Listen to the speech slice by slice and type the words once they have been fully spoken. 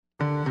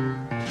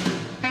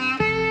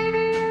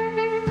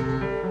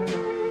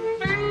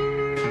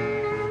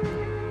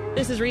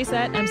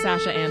Reset. I'm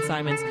Sasha Ann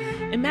Simons.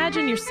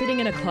 Imagine you're sitting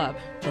in a club,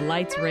 the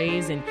lights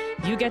raise, and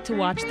you get to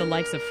watch the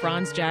likes of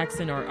Franz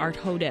Jackson or Art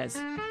Hodez,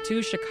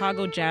 two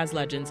Chicago jazz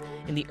legends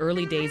in the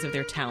early days of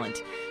their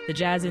talent. The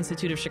Jazz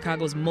Institute of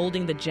Chicago is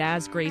molding the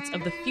jazz greats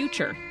of the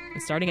future.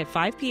 And starting at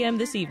 5 p.m.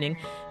 this evening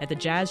at the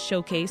Jazz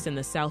Showcase in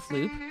the South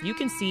Loop, you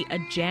can see a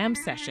jam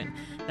session.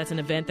 That's an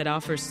event that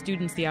offers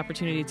students the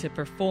opportunity to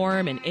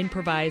perform and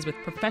improvise with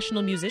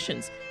professional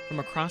musicians from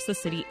across the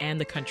city and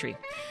the country.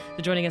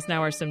 So joining us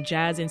now are some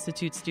Jazz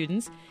Institute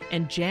students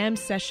and jam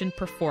session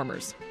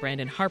performers,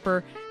 Brandon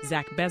Harper,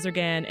 Zach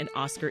Bezergan, and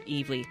Oscar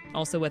Evely.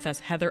 Also with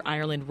us, Heather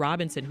Ireland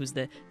Robinson, who's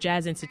the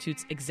Jazz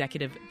Institute's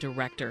executive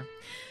director.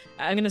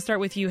 I'm going to start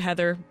with you,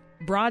 Heather.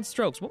 Broad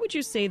strokes, what would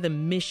you say the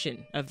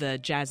mission of the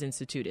Jazz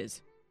Institute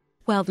is?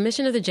 Well, the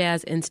mission of the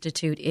Jazz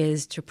Institute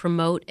is to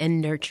promote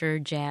and nurture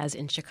jazz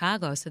in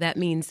Chicago. So that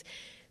means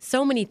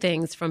so many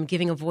things, from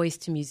giving a voice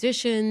to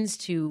musicians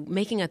to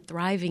making a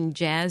thriving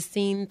jazz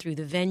scene through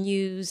the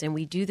venues. And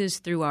we do this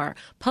through our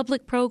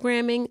public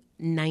programming,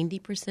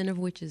 90% of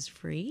which is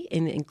free,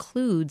 and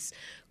includes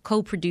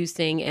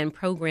co-producing and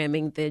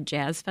programming the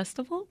Jazz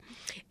Festival,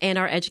 and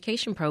our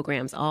education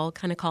programs, all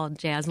kind of called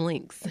Jazz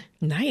Links.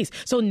 Nice.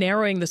 So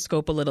narrowing the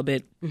scope a little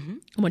bit, I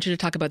want you to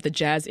talk about the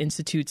Jazz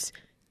Institute's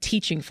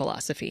teaching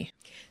philosophy.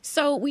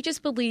 So we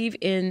just believe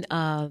in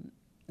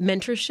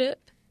mentorship,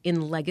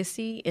 in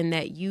legacy, in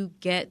that you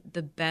get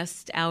the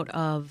best out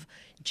of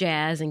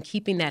jazz and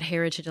keeping that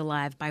heritage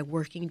alive by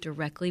working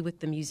directly with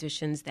the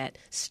musicians that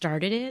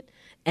started it.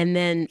 And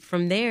then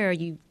from there,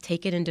 you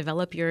take it and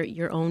develop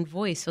your own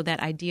voice. So that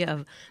idea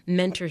of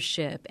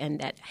mentorship and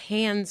that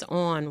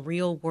hands-on,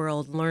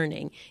 real-world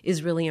learning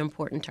is really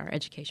important to our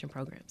education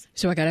programs.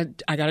 So I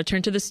gotta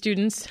turn to the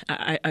students.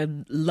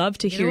 I'd love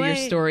to hear your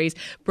stories.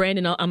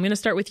 Brandon, I'm going to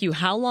start with you.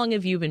 How long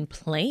have you been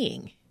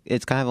playing?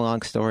 It's kind of a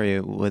long story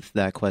with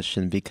that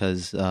question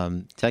because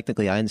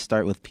technically I didn't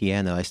start with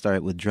piano. I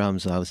started with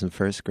drums when I was in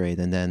first grade,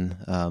 and then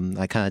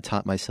I kind of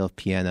taught myself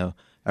piano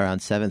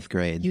around seventh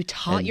grade. You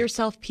taught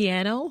yourself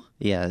piano?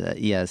 Yeah,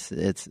 yes,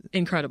 it's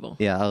incredible.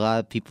 Yeah, a lot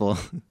of people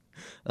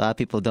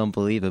don't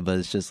believe it, but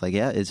it's just like,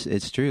 yeah,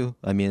 it's true.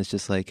 I mean, it's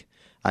just like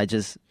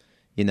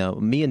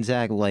me and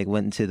Zach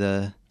went into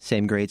the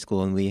same grade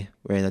school, and we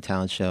were in a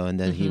talent show, and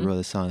then he wrote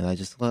a song, and I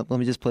just let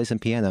me just play some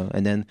piano,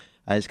 and then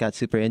I just got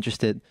super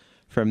interested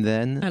from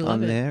then on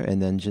there, and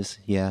then just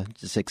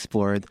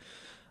explored,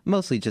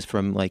 mostly just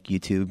from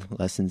YouTube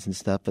lessons and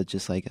stuff, but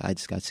I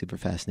just got super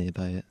fascinated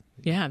by it.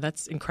 Yeah,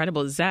 that's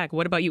incredible. Zach,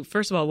 what about you?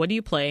 First of all, what do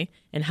you play,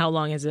 and how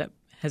long has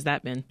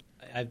that been?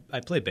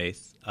 I play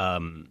bass.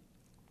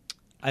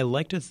 I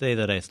like to say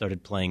that I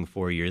started playing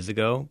 4 years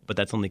ago, but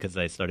that's only because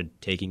I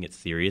started taking it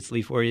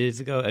seriously 4 years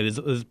ago. It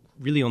was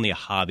really only a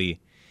hobby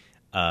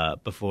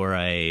before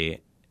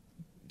I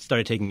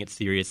started taking it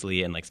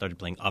seriously and started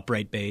playing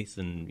upright bass,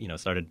 and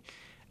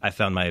I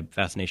found my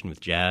fascination with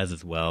jazz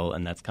as well,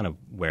 and that's kind of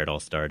where it all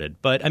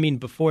started. But I mean,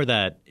 before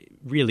that,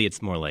 really,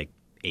 it's more like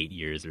 8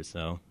 years or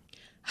so.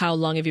 How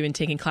long have you been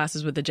taking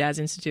classes with the Jazz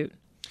Institute?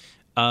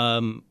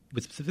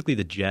 With specifically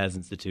the Jazz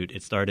Institute,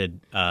 it started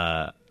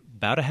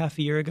about a half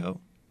a year ago.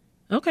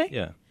 Okay.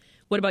 Yeah.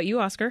 What about you,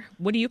 Oscar?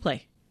 What do you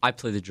play? I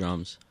play the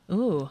drums.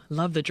 Ooh,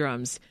 love the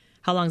drums.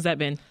 How long has that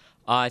been?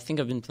 I think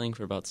I've been playing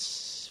for about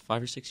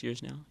 5 or 6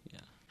 years now. Yeah.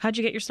 How'd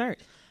you get your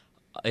start?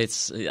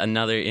 It's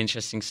another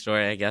interesting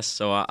story, I guess.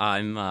 So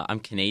I'm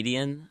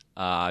Canadian.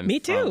 Me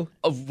too.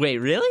 Oh, wait,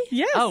 really?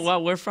 Yes. Oh,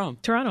 well, where from?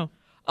 Toronto.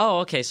 Oh,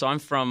 okay. So I'm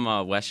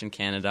from Western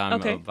Canada. I'm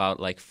okay.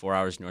 about 4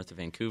 hours north of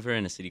Vancouver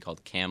in a city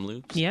called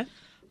Kamloops. Yeah.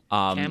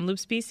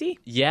 Kamloops, BC?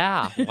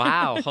 Yeah.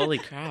 Wow. Holy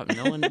crap.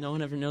 No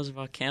one ever knows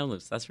about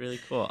Kamloops. That's really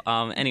cool.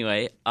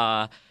 Anyway,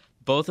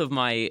 both of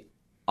my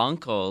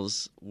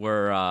uncles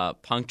were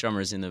punk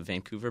drummers in the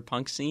Vancouver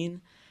punk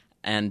scene.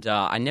 And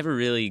I never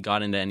really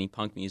got into any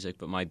punk music,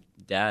 but my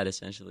dad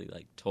essentially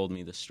told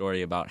me the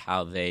story about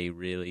how they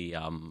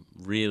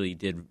really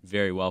did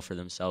very well for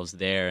themselves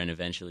there, and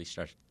eventually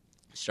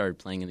started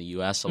playing in the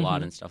U.S. a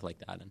lot and stuff like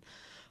that.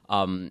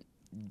 And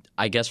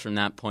I guess from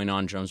that point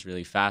on, drums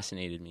really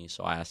fascinated me.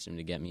 So I asked him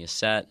to get me a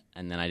set,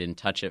 and then I didn't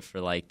touch it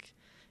for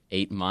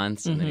 8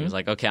 months, and then he was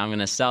like, okay, I'm going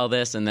to sell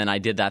this. And then I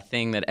did that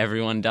thing that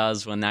everyone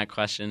does when that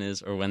question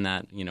is, or when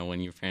that, when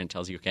your parent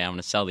tells you, okay, I'm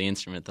going to sell the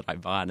instrument that I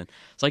bought. And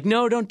it's like,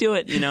 no, don't do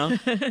it,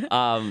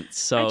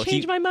 So I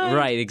changed my mind.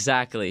 Right,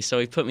 exactly. So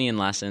he put me in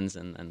lessons,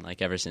 and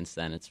ever since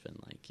then, it's been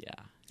yeah.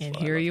 And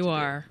here you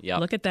are. Yep.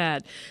 Look at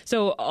that.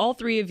 So all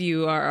three of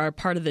you are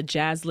part of the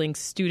Jazz Link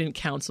Student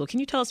Council. Can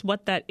you tell us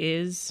what that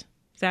is,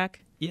 Zach?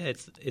 Yeah,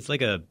 it's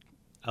like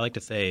I like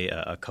to say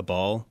a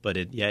cabal, but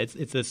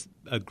it's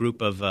a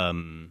group of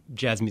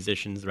jazz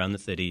musicians around the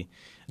city,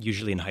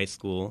 usually in high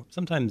school,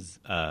 sometimes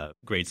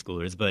grade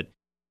schoolers. But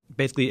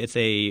basically, it's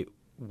a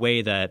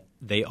way that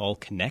they all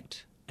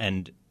connect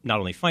and not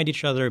only find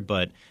each other,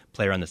 but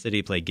play around the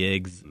city, play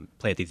gigs,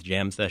 play at these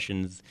jam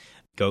sessions,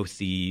 go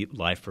see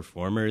live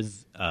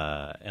performers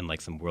and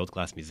some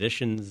world-class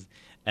musicians.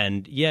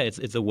 And yeah,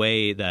 it's a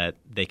way that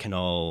they can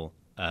all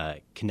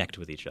connect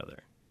with each other.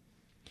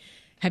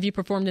 Have you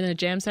performed in a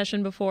jam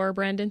session before,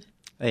 Brandon?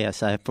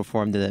 Yes, I've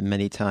performed it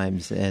many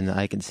times, and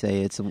I can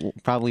say it's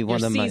probably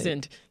one of my...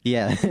 seasoned.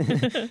 Yeah,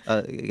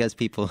 I guess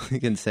people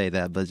can say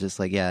that, but just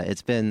like, yeah,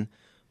 it's been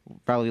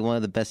probably one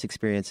of the best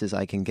experiences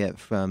I can get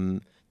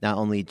from not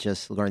only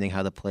just learning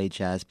how to play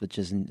jazz, but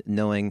just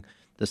knowing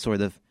the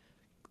sort of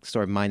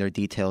minor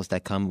details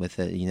that come with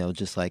it, you know,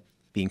 just like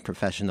being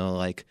professional,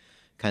 like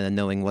kind of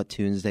knowing what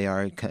tunes they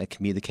are, kind of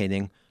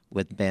communicating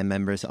with band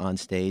members on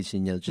stage,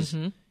 and, you know, just,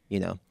 you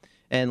know,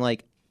 and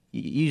like,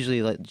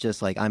 usually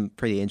just like I'm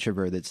pretty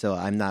introverted, so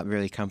I'm not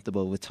really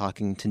comfortable with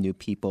talking to new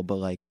people, but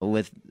like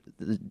with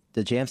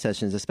the jam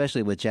sessions,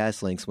 especially with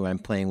Jazz Links, where I'm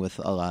playing with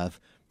a lot of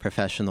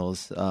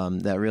professionals,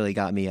 that really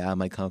got me out of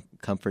my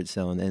comfort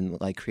zone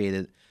and like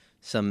created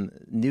some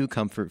new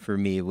comfort for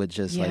me with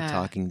just like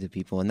talking to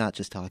people, and not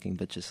just talking,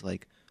 but just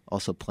like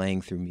also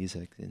playing through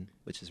music, and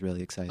which is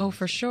really exciting. Oh,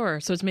 for sure.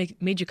 So it's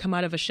made you come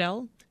out of a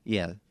shell?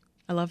 Yeah.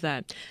 I love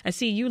that. I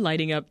see you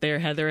lighting up there,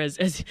 Heather,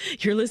 as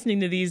you're listening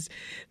to these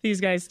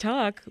guys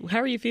talk. How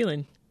are you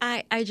feeling?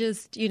 I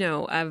just, you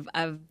know,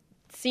 I've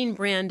seen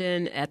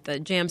Brandon at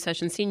the jam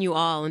session, seen you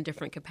all in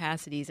different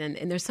capacities, and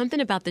there's something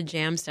about the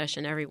jam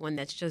session, everyone,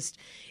 that's just,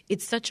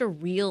 it's such a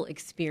real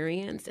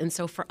experience. And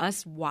so for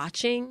us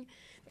watching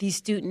these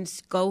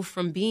students go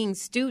from being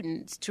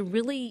students to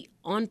really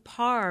on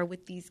par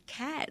with these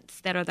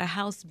cats that are the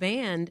house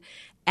band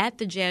at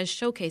the Jazz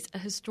Showcase, a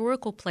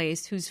historical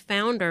place whose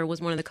founder was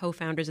one of the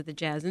co-founders of the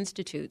Jazz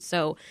Institute.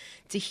 So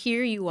to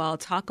hear you all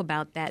talk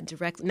about that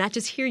directly, not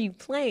just hear you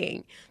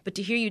playing, but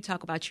to hear you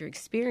talk about your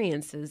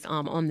experiences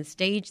on the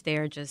stage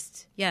there,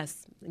 just,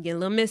 yes, get a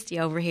little misty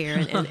over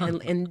here,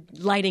 and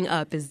lighting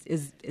up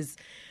is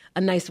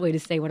a nice way to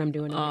say what I'm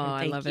doing.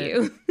 I love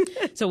it.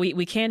 So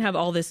we can't have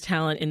all this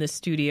talent in the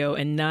studio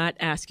and not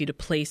ask you to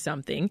play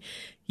something.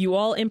 You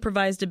all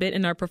improvised a bit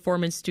in our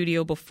performance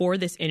studio before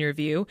this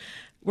interview.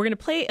 We're going to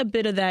play a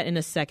bit of that in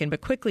a second,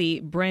 but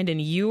quickly, Brandon,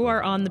 you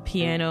are on the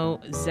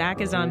piano,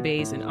 Zach is on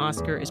bass, and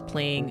Oscar is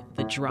playing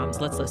the drums.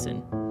 Let's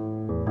listen.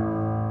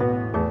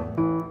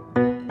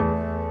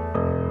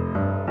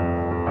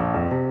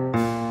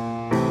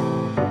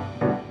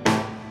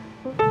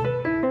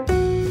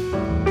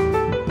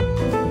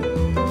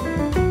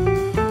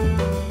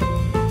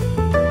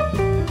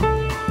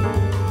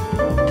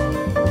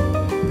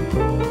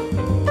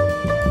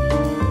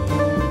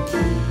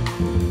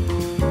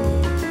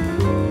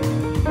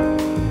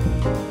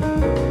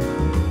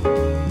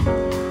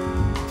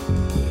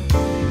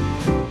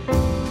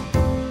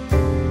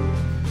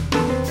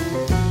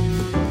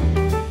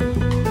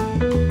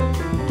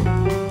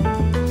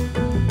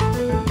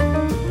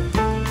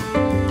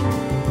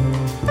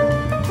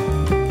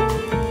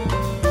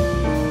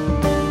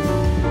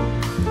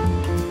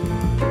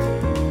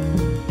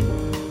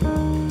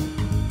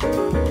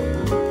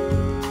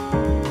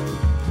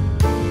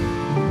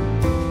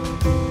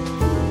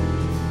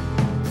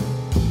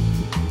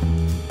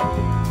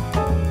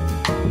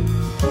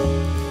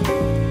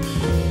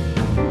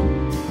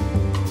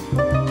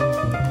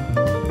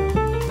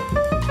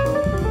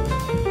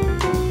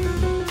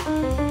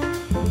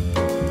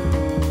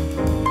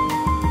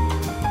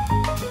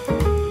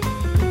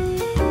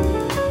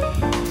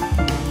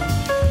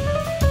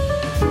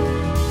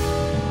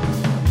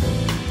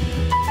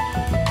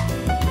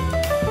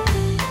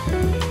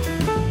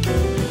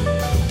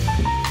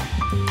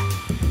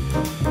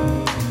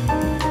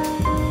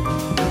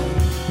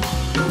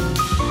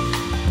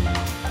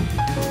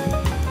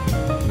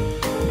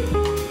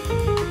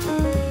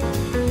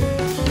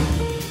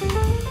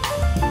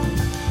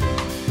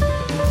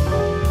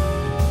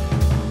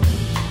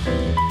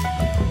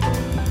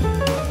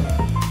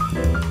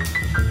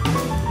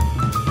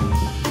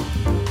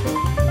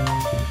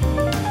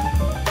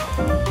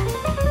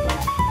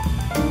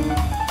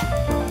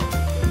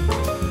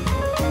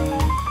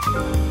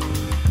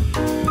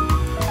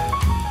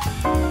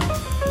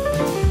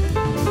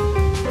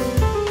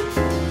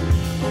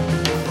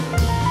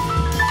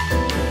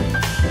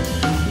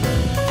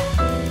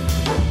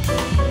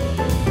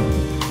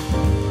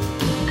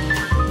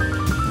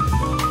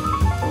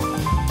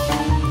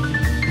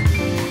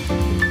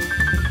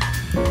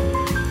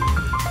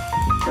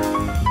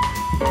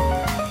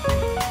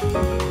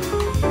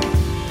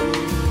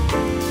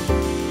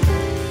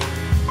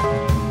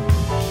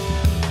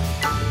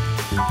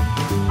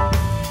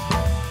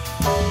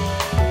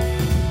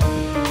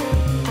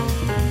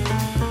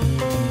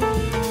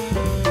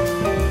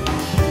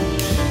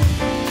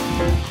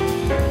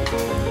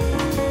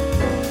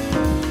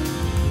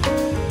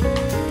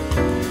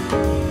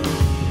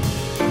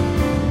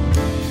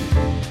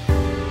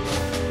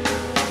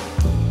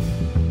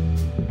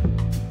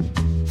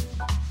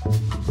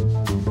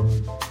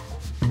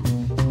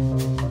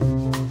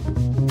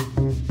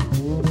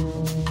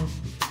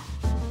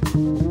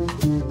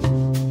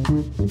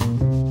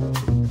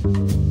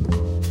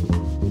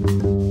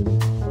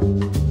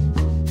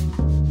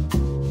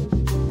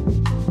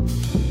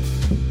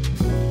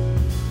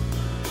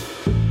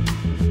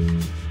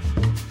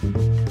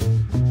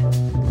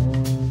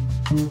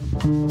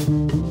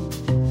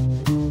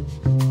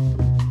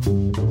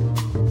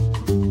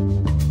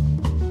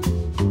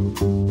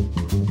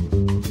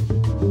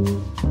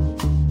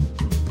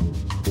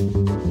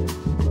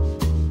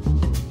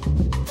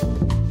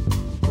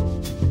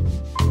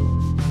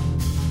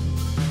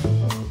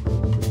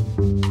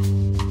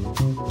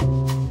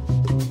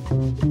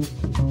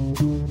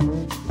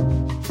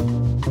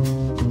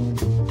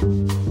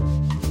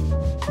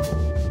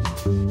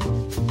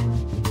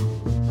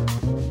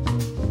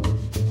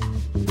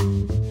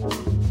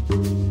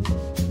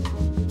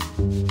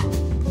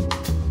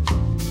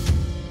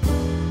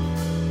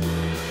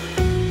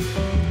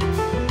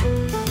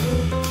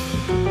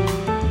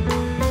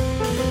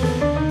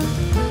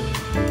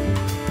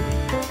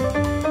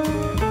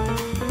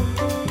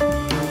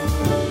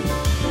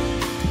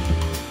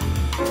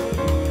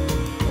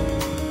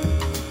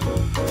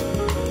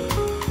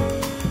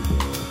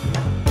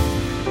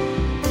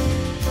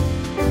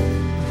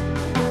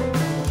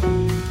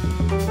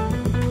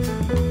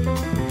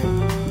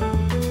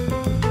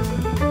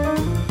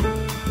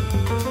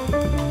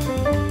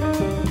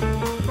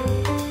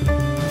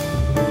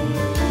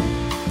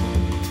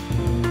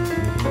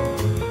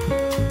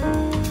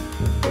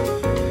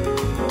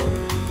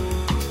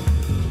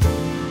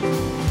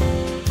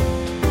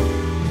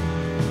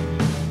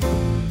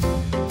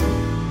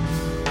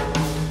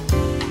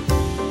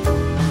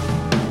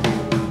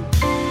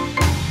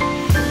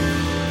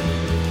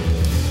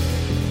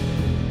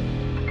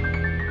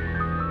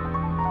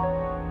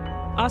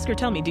 Oscar,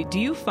 tell me, do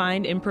you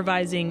find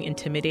improvising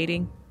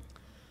intimidating?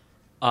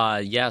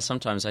 Yeah,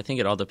 sometimes. I think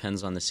it all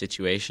depends on the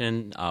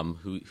situation,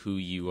 who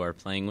you are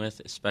playing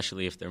with,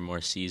 especially if they're more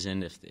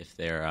seasoned, if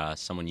they're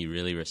someone you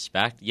really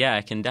respect. Yeah,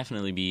 it can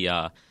definitely be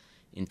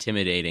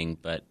intimidating,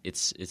 but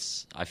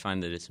I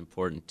find that it's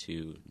important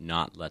to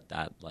not let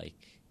that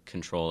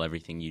control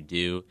everything you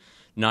do,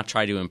 not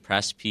try to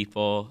impress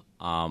people,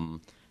 and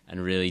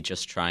really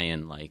just try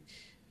and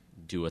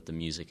do what the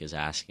music is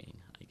asking,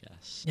 I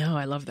guess. No,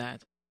 I love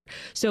that.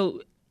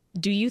 So,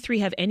 do you three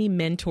have any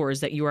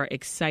mentors that you are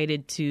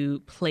excited to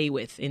play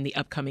with in the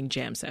upcoming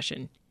jam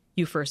session?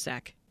 You first,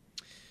 Zach.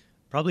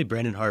 Probably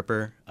Brandon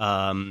Harper.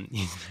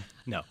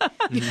 No.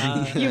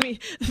 You mean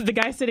the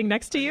guy sitting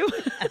next to you?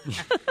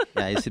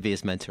 Yeah, I used to be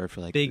his mentor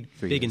for 3 years.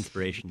 Big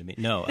inspiration to me.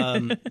 No,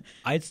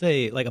 I'd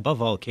say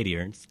above all, Katie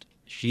Ernst.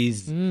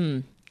 She's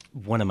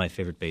one of my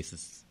favorite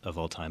bassists of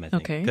all time, I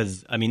think. Okay.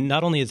 Because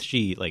not only is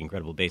she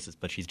incredible bassist,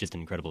 but she's just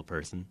an incredible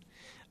person.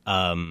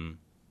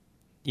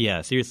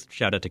 Yeah, serious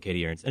shout out to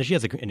Katie Ernst, and she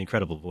has an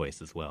incredible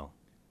voice as well.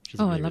 She's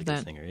a really, I love really good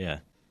that. singer. Yeah.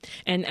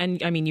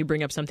 And I mean, you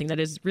bring up something that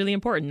is really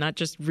important, not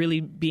just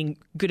really being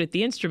good at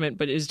the instrument,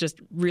 but is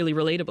just really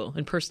relatable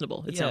and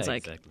personable, it sounds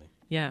like. Exactly.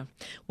 Yeah.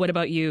 What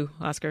about you,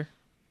 Oscar?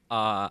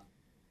 I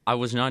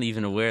was not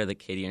even aware that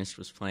Katie Ernst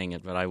was playing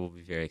it, but I will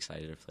be very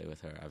excited to play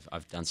with her.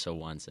 I've done so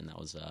once, and that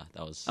was.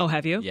 Oh,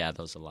 have you? Yeah,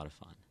 that was a lot of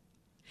fun.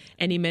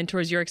 Any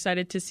mentors you're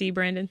excited to see,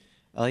 Brandon?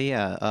 Oh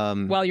yeah.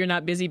 While you're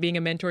not busy being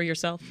a mentor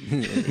yourself?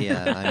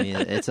 Yeah, I mean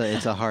it's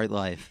a hard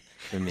life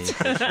for me.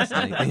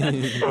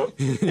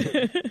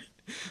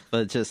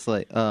 But just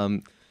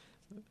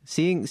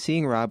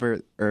seeing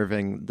Robert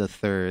Irving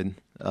III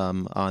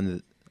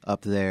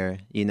up there,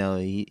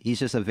 he's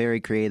just a very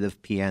creative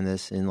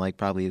pianist, and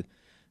probably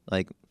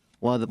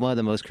one of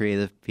the most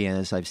creative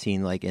pianists I've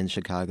seen in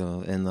Chicago,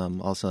 and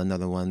also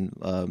another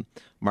one,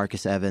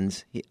 Marcus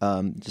Evans.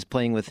 Just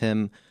playing with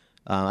him.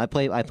 I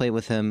played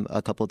with him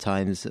a couple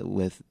times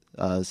with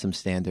some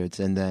standards,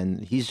 and then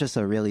he's just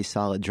a really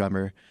solid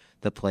drummer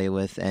to play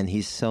with, and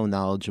he's so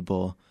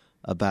knowledgeable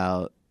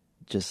about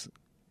just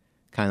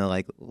kind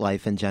of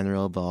life in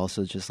general, but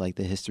also just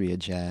the history of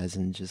jazz,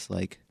 and just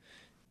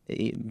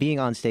being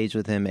on stage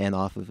with him and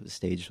off of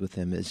stage with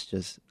him is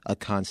just a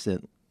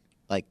constant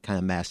kind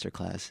of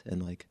masterclass,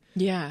 and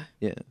Yeah.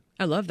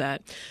 I love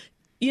that.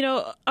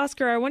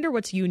 Oscar, I wonder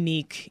what's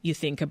unique, you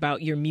think,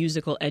 about your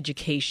musical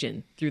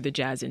education through the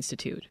Jazz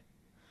Institute?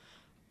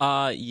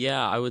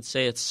 Yeah, I would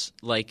say it's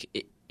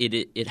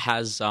it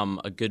has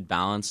a good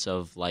balance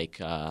of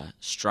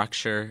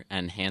structure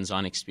and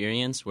hands-on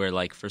experience, where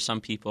for some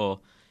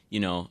people,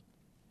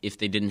 if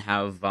they didn't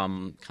have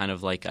kind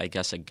of I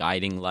guess a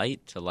guiding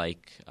light to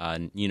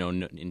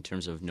in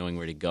terms of knowing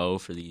where to go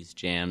for these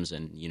jams,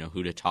 and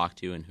who to talk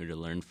to and who to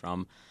learn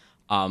from,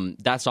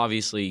 that's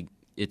obviously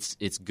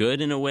it's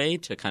good in a way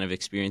to kind of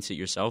experience it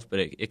yourself, but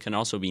it can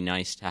also be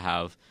nice to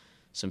have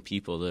some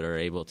people that are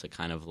able to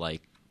kind of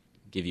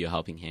give you a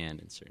helping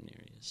hand in certain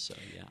areas. So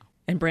yeah.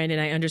 And Brandon,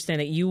 I understand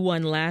that you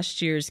won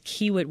last year's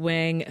Kiewit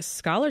Wang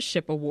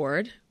Scholarship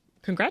Award.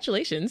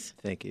 Congratulations.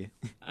 Thank you.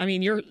 I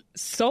mean, you're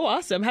so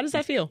awesome. How does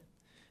that feel?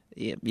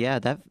 Yeah,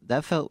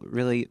 that felt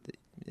really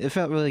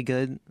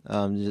good.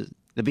 Just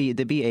to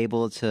be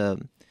able to,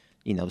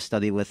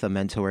 study with a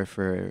mentor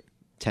for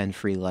 10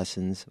 free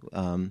lessons.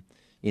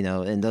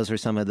 And those were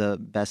some of the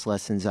best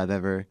lessons I've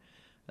ever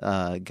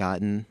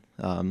gotten.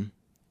 And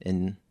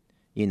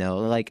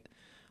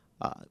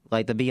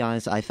to be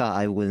honest, I thought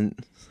I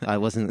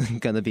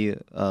wasn't gonna be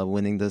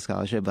winning the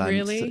scholarship. But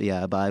really?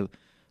 But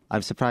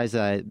I'm surprised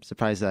that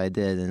I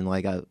did,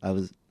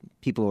 and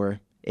people were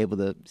able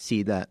to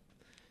see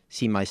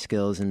my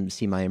skills and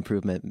see my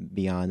improvement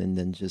beyond, and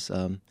then just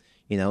and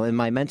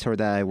my mentor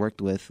that I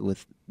worked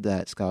with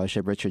that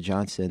scholarship, Richard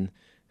Johnson,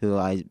 who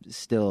I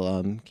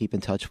still keep in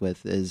touch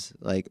with, is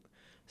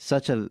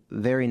such a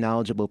very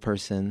knowledgeable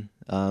person.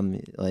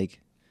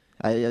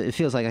 It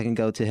feels like I can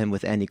go to him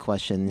with any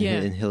question,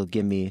 and he'll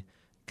give me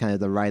kind of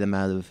the right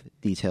amount of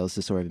details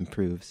to sort of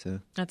improve.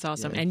 So that's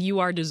awesome. Yeah. And you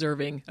are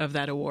deserving of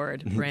that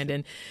award,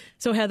 Brandon.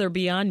 So Heather,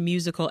 beyond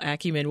musical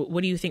acumen,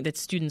 what do you think that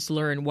students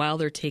learn while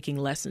they're taking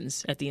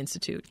lessons at the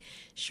Institute?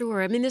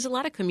 Sure. I mean, there's a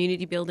lot of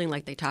community building,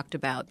 like they talked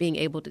about, being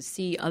able to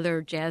see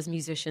other jazz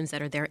musicians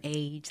that are their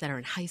age, that are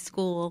in high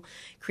school,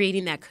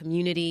 creating that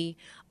community,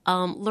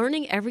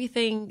 learning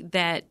everything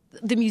that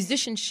the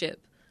musicianship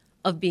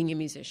of being a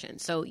musician.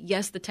 So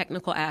yes, the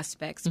technical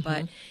aspects,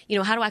 but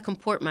how do I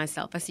comport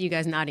myself? I see you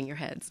guys nodding your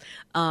heads.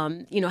 How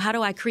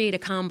do I create a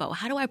combo?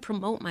 How do I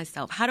promote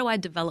myself? How do I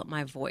develop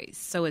my voice?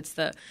 So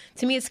to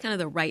me, it's kind of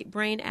the right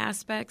brain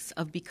aspects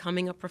of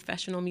becoming a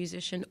professional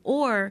musician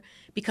or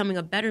becoming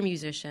a better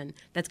musician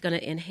that's going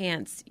to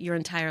enhance your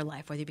entire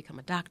life, whether you become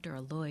a doctor, a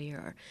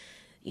lawyer,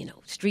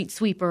 or street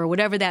sweeper, or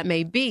whatever that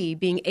may be.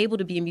 Being able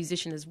to be a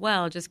musician as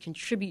well just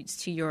contributes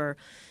to your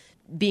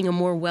being a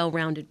more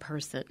well-rounded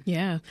person.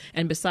 Yeah.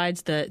 And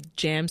besides the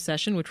jam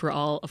session, which we're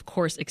all, of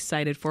course,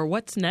 excited for,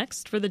 what's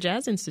next for the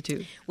Jazz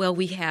Institute? Well,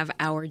 we have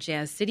our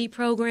Jazz City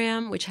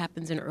program, which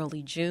happens in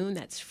early June.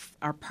 That's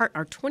our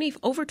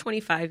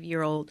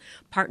 25-year-old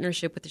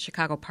partnership with the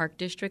Chicago Park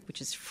District,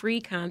 which is free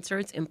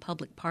concerts in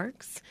public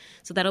parks.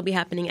 So that'll be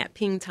happening at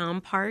Ping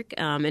Tom Park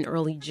in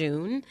early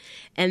June.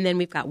 And then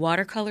we've got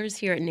watercolors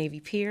here at Navy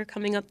Pier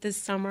coming up this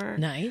summer.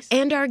 Nice.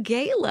 And our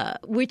gala,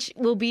 which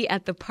will be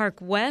at the Park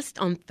West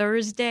on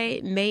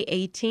Thursday, May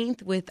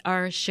 18th, with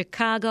our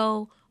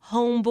Chicago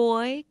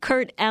homeboy,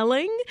 Kurt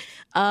Elling.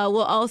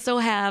 We'll also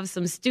have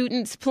some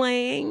students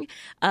playing.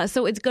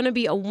 So it's going to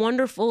be a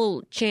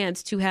wonderful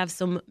chance to have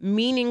some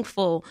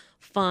meaningful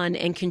fun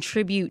and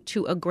contribute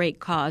to a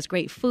great cause.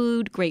 Great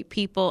food, great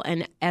people,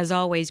 and as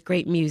always,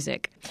 great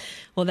music.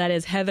 Well, that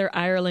is Heather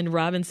Ireland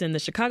Robinson, the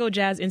Chicago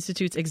Jazz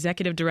Institute's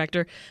executive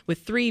director, with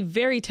 3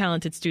 very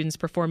talented students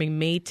performing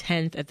May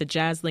 10th at the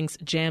Jazz Links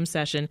Jam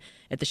Session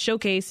at the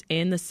Showcase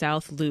in the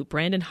South Loop.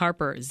 Brandon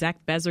Harper,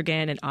 Zach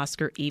Bezergan, and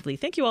Oscar Evely.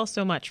 Thank you all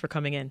so much for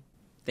coming in.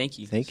 Thank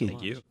you. Thank you. So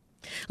much.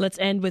 Let's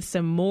end with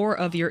some more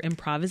of your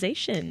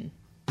improvisation.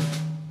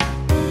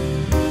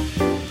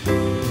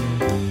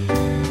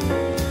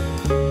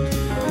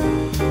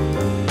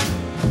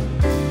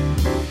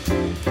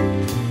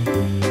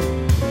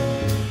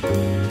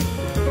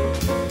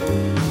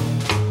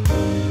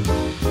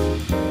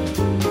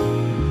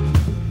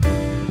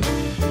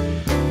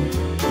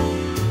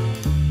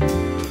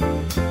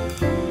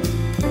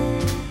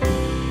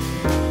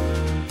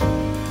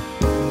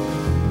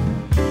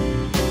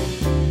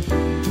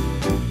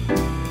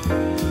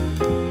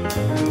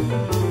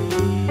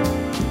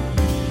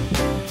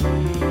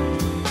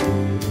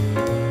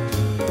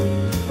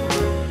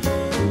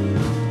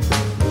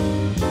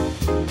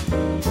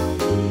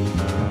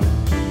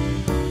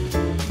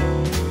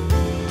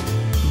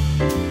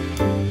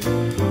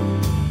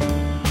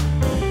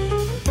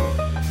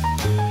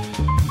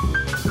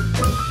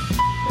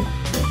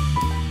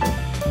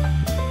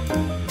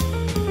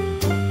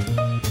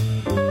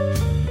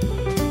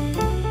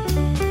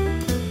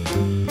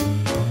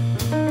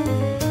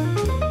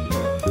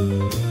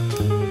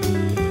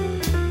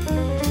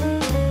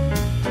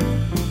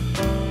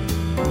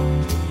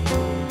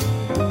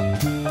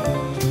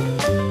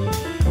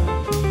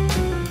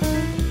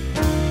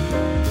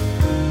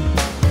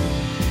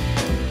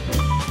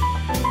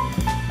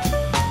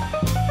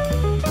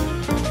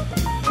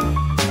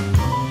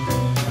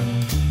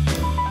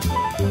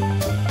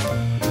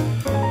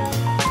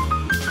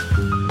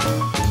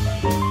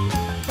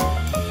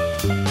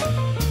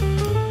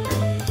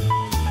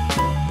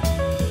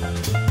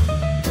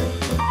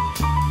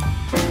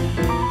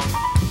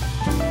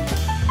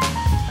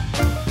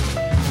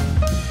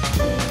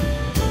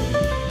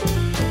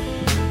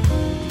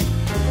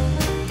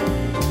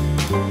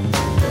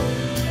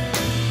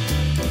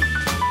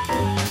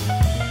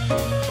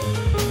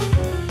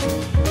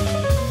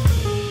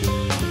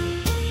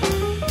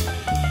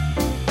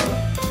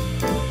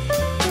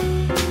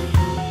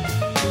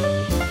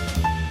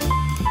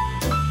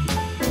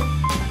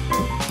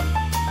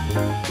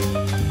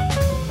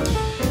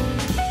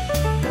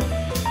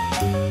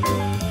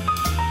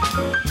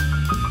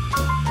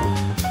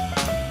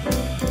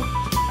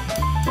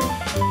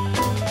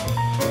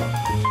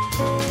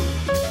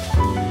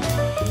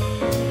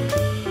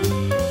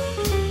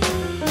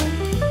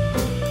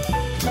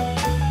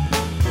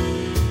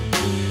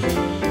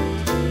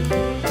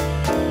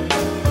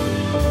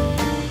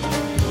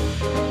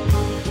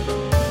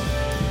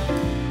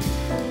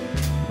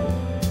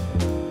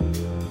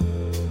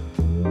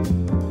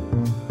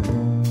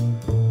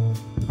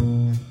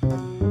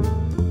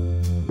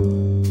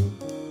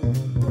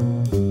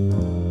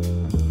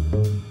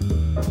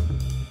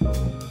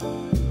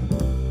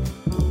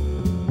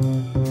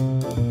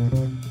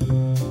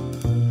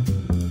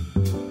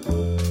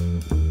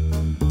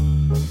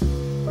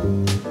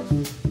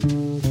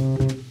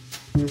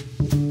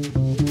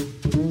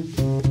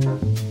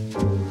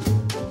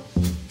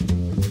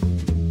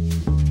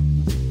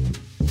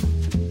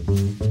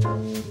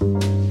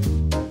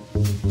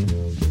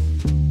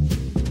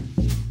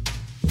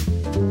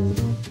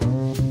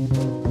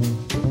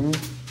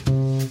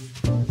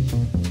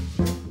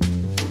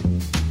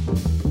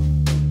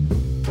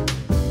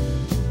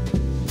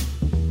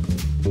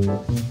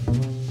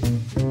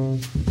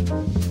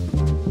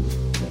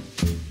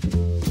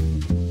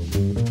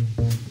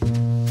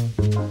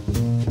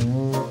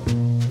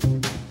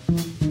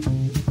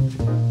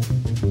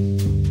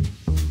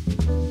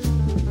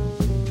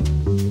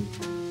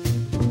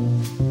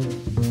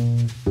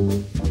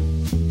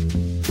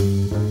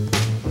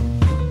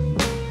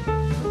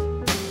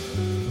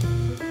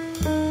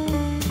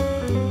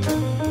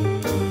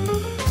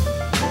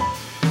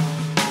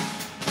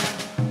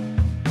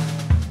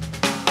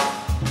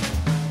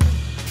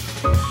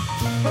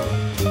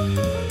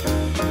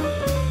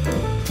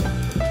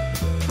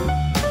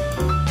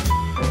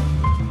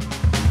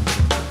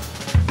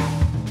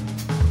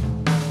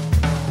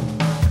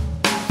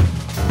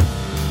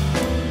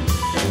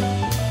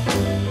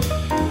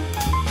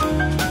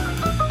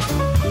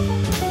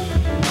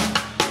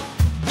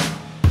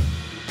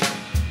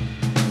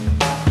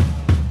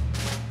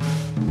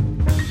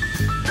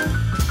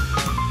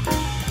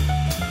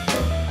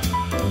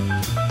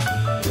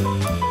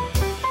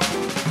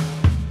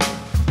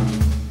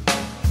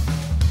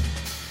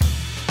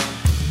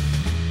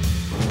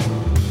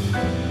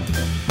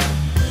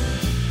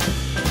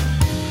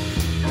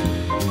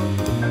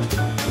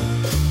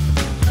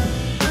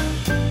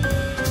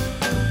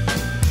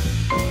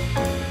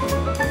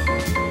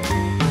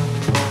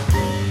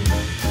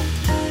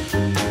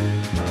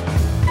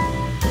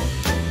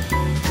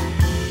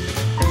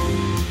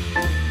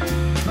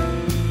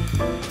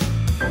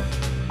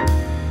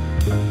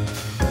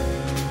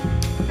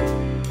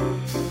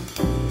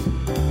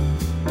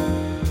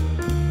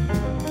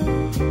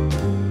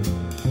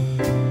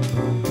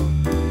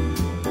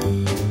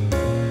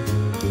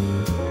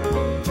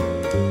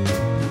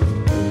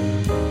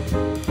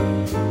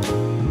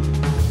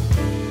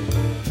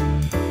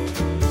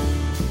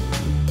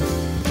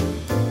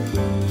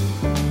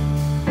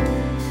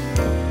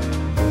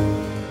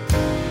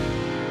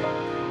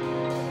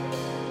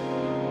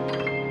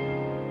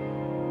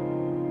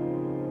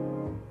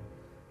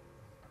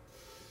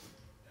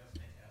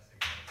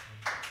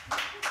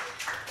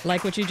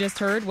 Like what you just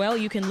heard? Well,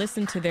 you can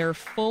listen to their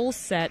full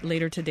set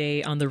later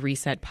today on the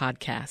Reset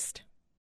podcast.